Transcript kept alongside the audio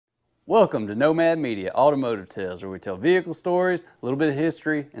Welcome to Nomad Media Automotive Tales, where we tell vehicle stories, a little bit of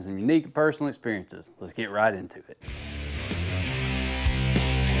history, and some unique and personal experiences. Let's get right into it.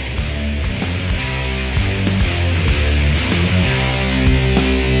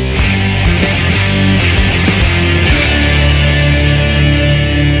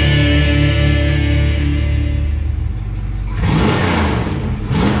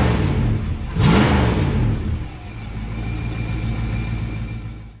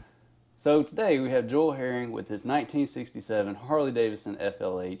 So today we have Joel Herring with his 1967 Harley Davidson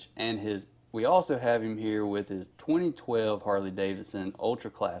FLH, and we also have him here with his 2012 Harley Davidson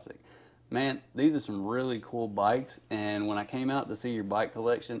Ultra Classic. Man, these are some really cool bikes, and when I came out to see your bike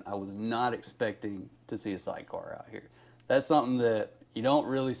collection, I was not expecting to see a sidecar out here. That's something that you don't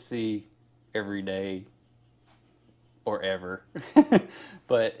really see every day or ever,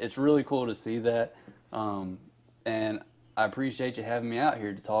 but it's really cool to see that, and I appreciate you having me out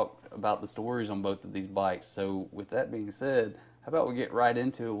here to talk about the stories on both of these bikes. So with that being said, how about we get right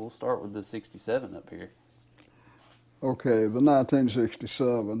into it? We'll start with the 67 up here. Okay, the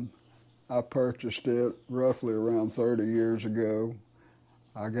 1967, I purchased it roughly around 30 years ago.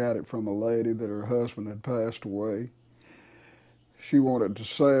 I got it from a lady that her husband had passed away. She wanted to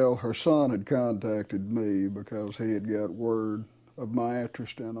sell. Her son had contacted me because he had got word of my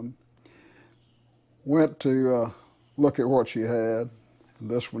interest in them. Went to look at what she had.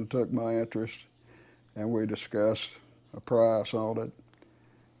 This one took my interest, and we discussed a price on it.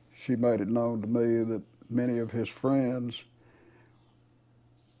 She made it known to me that many of his friends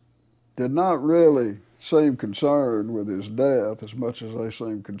did not really seem concerned with his death as much as they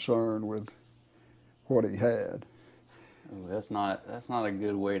seemed concerned with what he had. Ooh, that's not a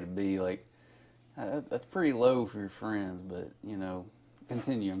good way to be. Like, that's pretty low for your friends, but you know,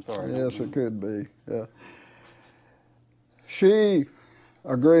 continue. I'm sorry. Yes, it could be. Yeah. She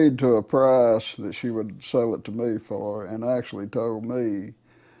agreed to a price that she would sell it to me for, and actually told me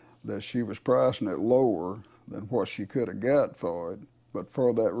that she was pricing it lower than what she could have got for it. But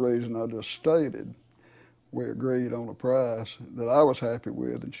for that reason I just stated, we agreed on a price that I was happy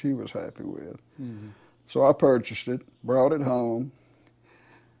with and she was happy with. Mm-hmm. So I purchased it, brought it home.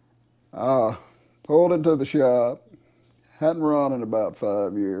 I pulled it to the shop, hadn't run in about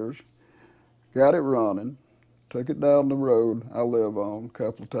 5 years, got it running. Took it down the road I live on a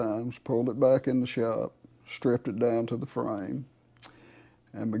couple of times, pulled it back in the shop, stripped it down to the frame,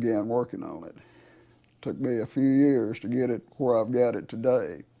 and began working on it. Took me a few years to get it where I've got it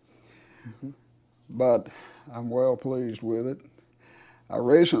today. Mm-hmm. But I'm well pleased with it. I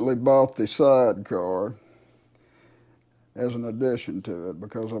recently bought the sidecar as an addition to it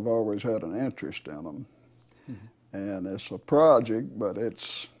because I've always had an interest in them. Mm-hmm. And it's a project, but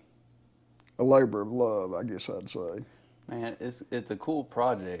it's a labor of love, I guess I'd say. Man, it's a cool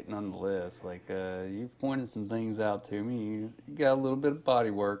project nonetheless. Like, you've pointed some things out to me. You got a little bit of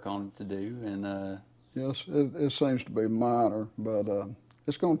body work on it to do, and yes, it seems to be minor, but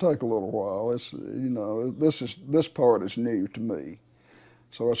it's going to take a little while. It's, you know, this part is new to me,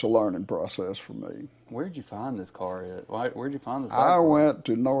 so it's a learning process for me. Where'd you find this car at? Where'd you find this? I went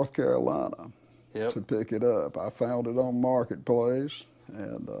to North Carolina to pick it up. I found it on Marketplace,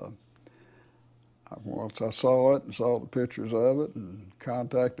 and once I saw it and saw the pictures of it and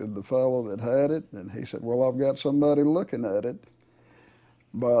contacted the fellow that had it, and he said, well, I've got somebody looking at it,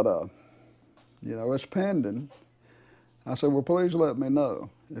 but, you know, it's pending. I said, well, please let me know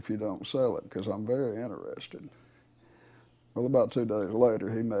if you don't sell it, because I'm very interested. Well, about 2 days later,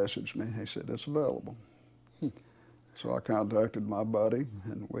 he messaged me. He said, it's available. So I contacted my buddy,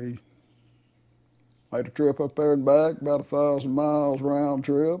 and we made a trip up there and back, about 1,000 miles round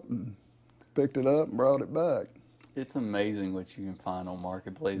trip, and picked it up and brought it back. It's amazing what you can find on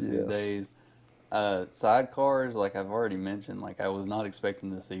Marketplace these days. Sidecars, like I've already mentioned, like I was not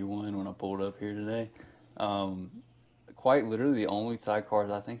expecting to see one when I pulled up here today. Quite literally the only sidecars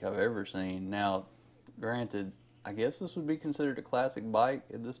I think I've ever seen. Now, granted, I guess this would be considered a classic bike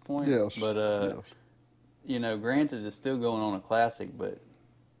at this point. Yes. But, yes. You know, granted it's still going on a classic, but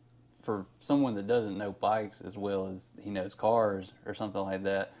for someone that doesn't know bikes as well as he knows cars or something like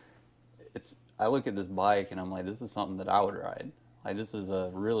that, I look at this bike and I'm like, this is something that I would ride. Like, this is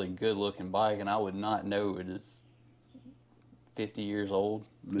a really good looking bike, and I would not know it is 50 years old.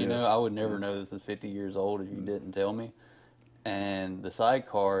 You know, I would never know this is 50 years old if you didn't tell me. And the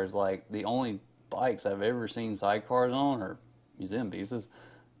sidecar is like the only bikes I've ever seen sidecars on are museum pieces.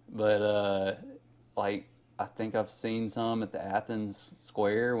 But like, I think I've seen some at the Athens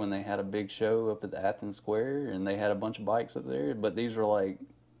Square when they had a big show up at the Athens Square, and they had a bunch of bikes up there. But these are like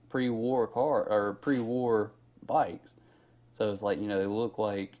pre-war bikes. So it's like, you know, they look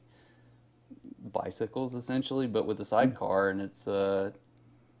like bicycles essentially, but with a sidecar, and it's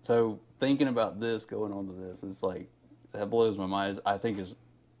so thinking about this, going on to this, it's like that blows my mind. I think it's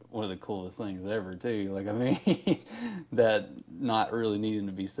one of the coolest things ever too. Like I mean, that not really needing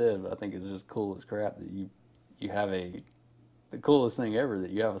to be said, but I think it's just cool as crap that you have the coolest thing ever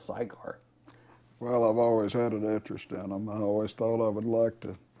that you have a sidecar. Well, I've always had an interest in them. I always thought I would like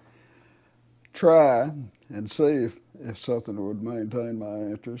to try and see if something would maintain my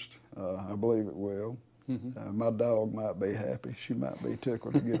interest. I believe it will. My dog might be happy. She might be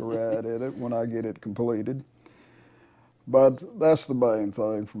tickled to get a ride at it when I get it completed. But that's the main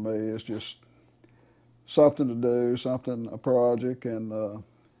thing for me, is just something to do, a project, and,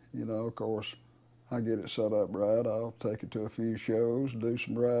 of course, I get it set up right. I'll take it to a few shows, do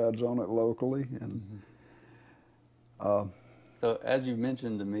some rides on it locally. And So as you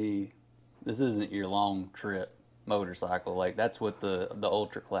mentioned to me, this isn't your long trip motorcycle. Like that's what the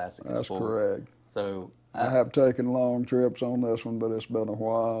ultra classic is that's for. correct. So I have taken long trips on this one, but it's been a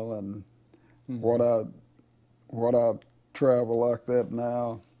while, and what I travel like that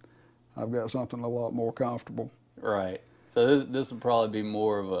now, I've got something a lot more comfortable. right. So this would probably be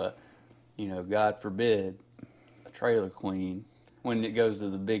more of a, God forbid, a trailer queen when it goes to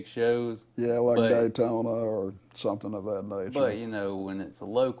the big shows. Yeah, like But Daytona or something of that nature. but when it's a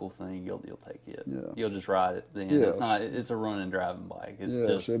local thing, you'll take it. Yeah. You'll just ride it. Then Yes. it's not. It's a run and driving bike. It's Yes,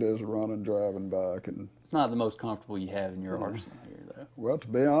 just. it is a running, driving bike, and It's not the most comfortable you have in your arsenal here, though. well, to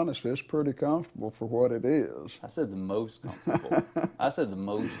be honest, it's pretty comfortable for what it is. I said the most comfortable. I said the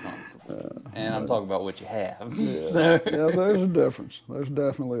most comfortable, and I'm talking about what you have. Yeah, So yeah, there's a difference. There's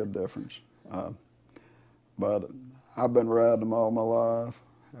definitely a difference. But I've been riding them all my life.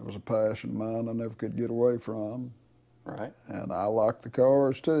 It was a passion of mine I never could get away from. right. And I like the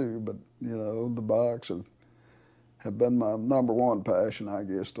cars too, but the bikes have been my number one passion, I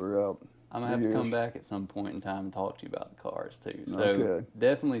guess, throughout. I'm gonna have to come back at some point in time and talk to you about the cars too. So Okay.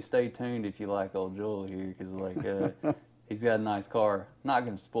 definitely stay tuned if you like old Joel here, because he's got a nice car. Not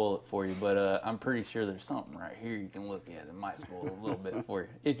gonna spoil it for you, but I'm pretty sure there's something right here you can look at that might spoil it a little bit for you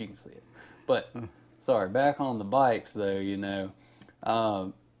if you can see it. But sorry, back on the bikes though.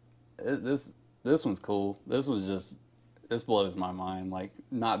 This one's cool. This blows my mind. Like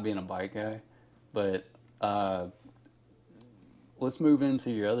not being a bike guy, but. Let's move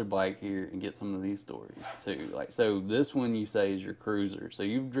into your other bike here and get some of these stories too. Like, so this one you say is your cruiser. So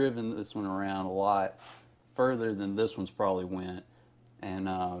you've driven this one around a lot further than this one's probably went. And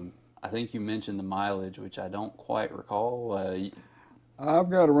I think you mentioned the mileage, which I don't quite recall. I've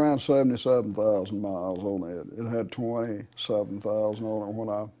got around 77,000 miles on it. It had 27,000 on it when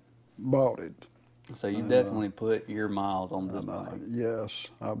I bought it. So you definitely put your miles on this bike. Yes,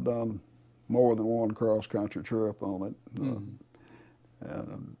 I've done more than one cross-country trip on it.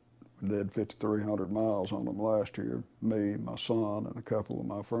 And we did 5,300 miles on them last year, me, my son, and a couple of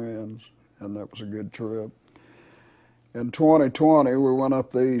my friends, and that was a good trip. In 2020, we went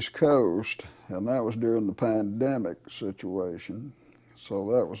up the East Coast, and that was during the pandemic situation.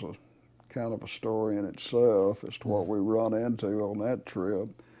 So that was a kind of a story in itself as to what we run into on that trip.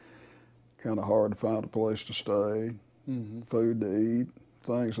 Kind of hard to find a place to stay, food to eat,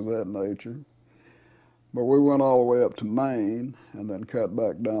 things of that nature. But we went all the way up to Maine and then cut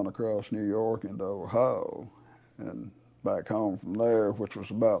back down across New York into Ohio and back home from there, which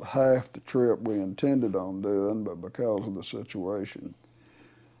was about half the trip we intended on doing, but because of the situation,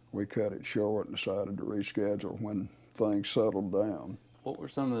 we cut it short and decided to reschedule when things settled down. What were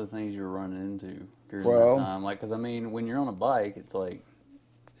some of the things you were running into during Well, that time? Like, because I mean, when you're on a bike, it's like,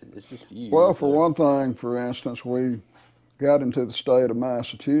 it's just you. Well, for one thing, for instance, we got into the state of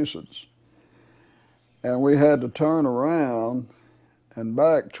Massachusetts, and we had to turn around and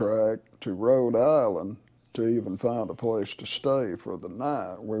backtrack to Rhode Island to even find a place to stay for the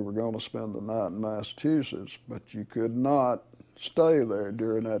night. We were going to spend the night in Massachusetts, but you could not stay there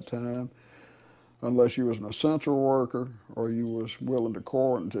during that time unless you was an essential worker or you was willing to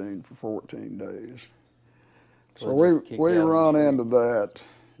quarantine for 14 days. So we run into that,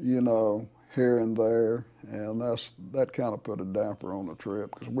 here and there, and that kind of put a damper on the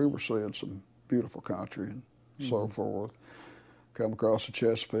trip because we were seeing some beautiful country and so forth. Come across the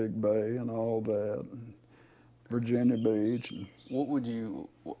Chesapeake Bay and all that, and Virginia Beach. And what would you,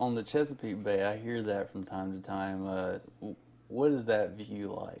 on the Chesapeake Bay, I hear that from time to time, what is that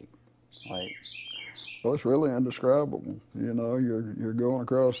view like? Well, it's really indescribable. You're going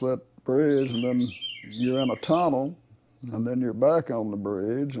across that bridge and then you're in a tunnel and then you're back on the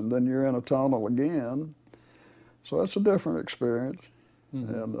bridge and then you're in a tunnel again. So it's a different experience.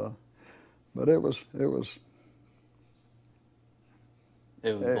 And but it was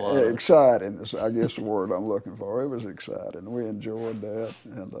It was a lot of. Exciting is, I guess, the word I'm looking for. It was exciting. We enjoyed that,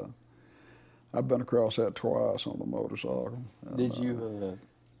 and I've been across that twice on the motorcycle. And, Did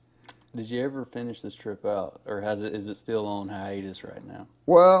you ever finish this trip out, or is it still on hiatus right now?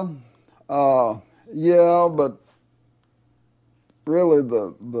 Well, yeah, but really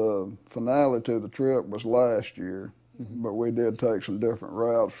the finale to the trip was last year, but we did take some different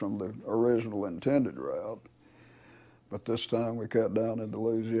routes from the original intended route. But this time we cut down into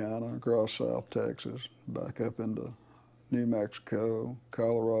Louisiana, across South Texas, back up into New Mexico,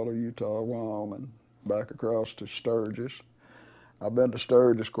 Colorado, Utah, Wyoming, back across to Sturgis. I've been to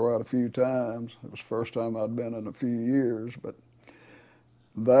Sturgis quite a few times. It was the first time I'd been in a few years, but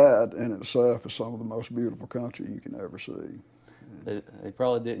that in itself is some of the most beautiful country you can ever see. They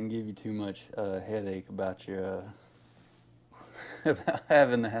probably didn't give you too much headache about your about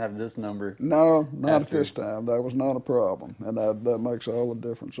having to have this number. No, not at this time. That was not a problem, and that makes all the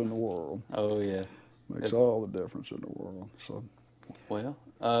difference in the world. Oh yeah, Makes all the difference in the world. So, well,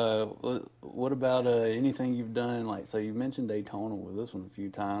 what about anything you've done? Like, so you mentioned Daytona with this one a few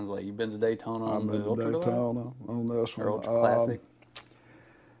times. Like, you've been to Daytona on the Ultra Daytona on this one. or Ultra Classic?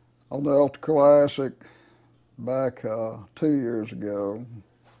 On the Ultra Classic, back 2 years ago,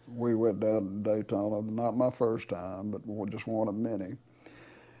 we went down to Daytona. Not my first time, but just one of many.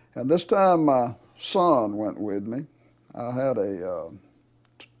 And this time, my son went with me. I had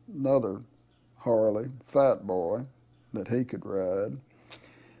another Harley, Fat Boy, that he could ride.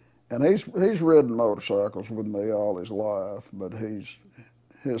 And he's ridden motorcycles with me all his life, but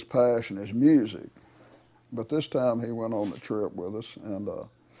his passion is music. But this time he went on the trip with us and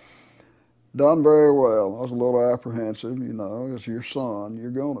done very well. I was a little apprehensive, you know, as your son,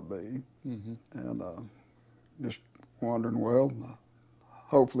 you're going to be. And just wondering, well,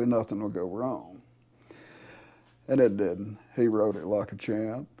 hopefully nothing will go wrong. And it didn't. He rode it like a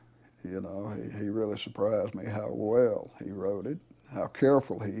champ. You know, he really surprised me how well he rode it, how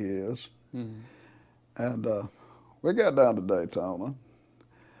careful he is. And we got down to Daytona.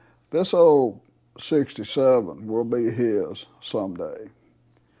 This old 67 will be his someday.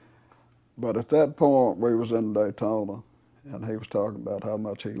 But at that point, we was in Daytona, and he was talking about how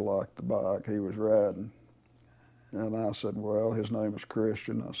much he liked the bike he was riding. And I said, well, his name is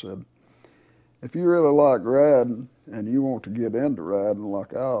Christian. I said, if you really like riding and you want to get into riding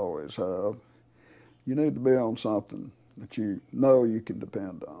like I always have, you need to be on something that you know you can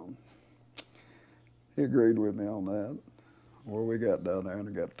depend on. He agreed with me on that. Well, we got down there and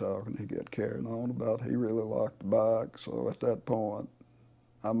I got talking. He got carrying on about he really liked the bike. So at that point,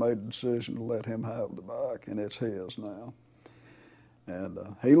 I made the decision to let him have the bike, and it's his now. And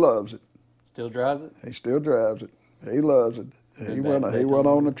he loves it. Still drives it? He still drives it. He loves it. He went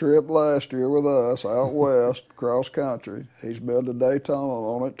on a trip last year with us out west, cross country. He's been to Daytona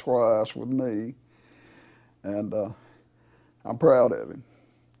on it twice with me, and I'm proud of him.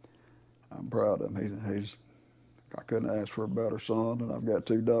 I'm proud of him. I couldn't ask for a better son, and I've got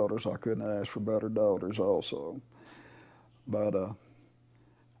 2 daughters. I couldn't ask for better daughters also. But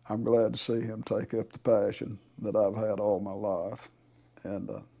I'm glad to see him take up the passion that I've had all my life,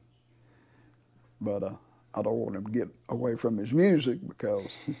 and but I don't want him to get away from his music because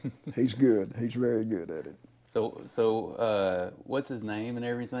he's good. He's very good at it. So what's his name and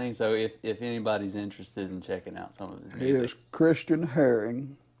everything? So if anybody's interested in checking out some of his music. He is Christian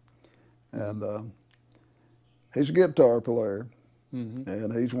Herring, and he's a guitar player,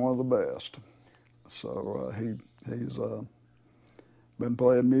 and he's one of the best. So he's been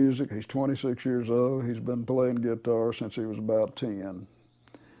playing music. He's 26 years old. He's been playing guitar since he was about 10.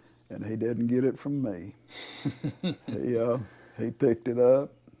 And he didn't get it from me. He picked it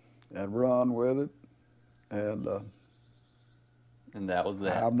up and run with it, and that was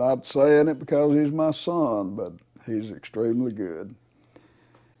that. I'm not saying it because he's my son, but he's extremely good.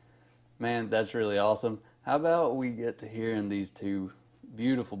 Man, that's really awesome. How about we get to hearing these 2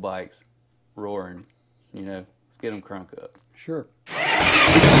 beautiful bikes roaring? You know, let's get them crunk up. Sure.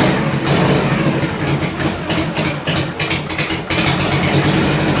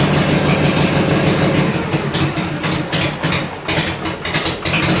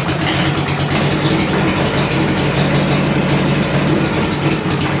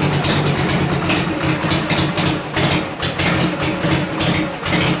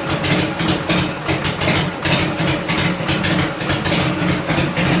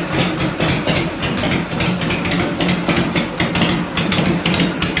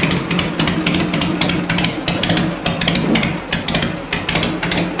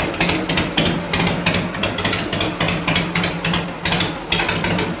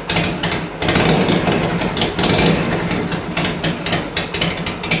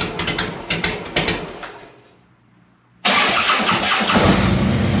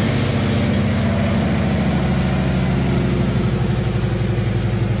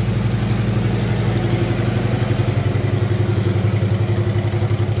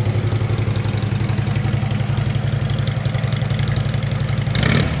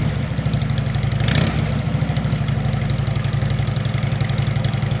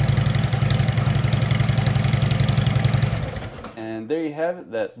 have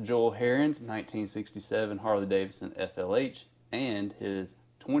it. That's Joel Herron's 1967 Harley Davidson FLH and his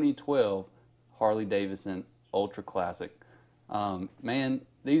 2012 Harley Davidson Ultra Classic. Man,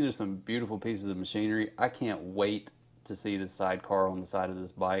 these are some beautiful pieces of machinery. I can't wait to see the sidecar on the side of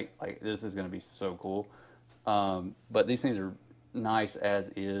this bike. Like, this is going to be so cool. But these things are nice as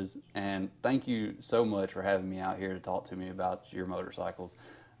is, and thank you so much for having me out here to talk to me about your motorcycles.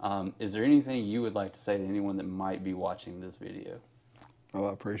 Is there anything you would like to say to anyone that might be watching this video? Well,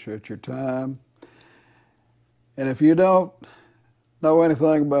 I appreciate your time. And if you don't know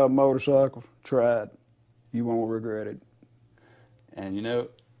anything about motorcycles, try it. You won't regret it. And you know,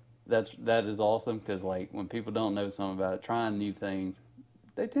 that is awesome, because like when people don't know something about it, trying new things,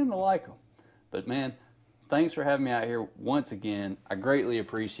 they tend to like them. But man, thanks for having me out here once again. I greatly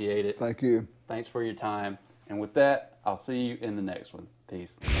appreciate it. Thank you. Thanks for your time. And with that, I'll see you in the next one.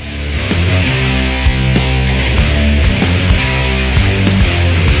 Peace.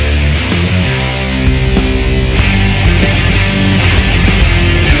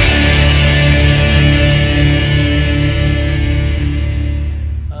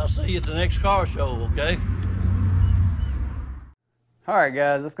 I'll see you at the next car show, okay? All right,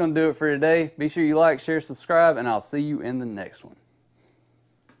 guys, that's going to do it for today. Be sure you like, share, subscribe, and I'll see you in the next one.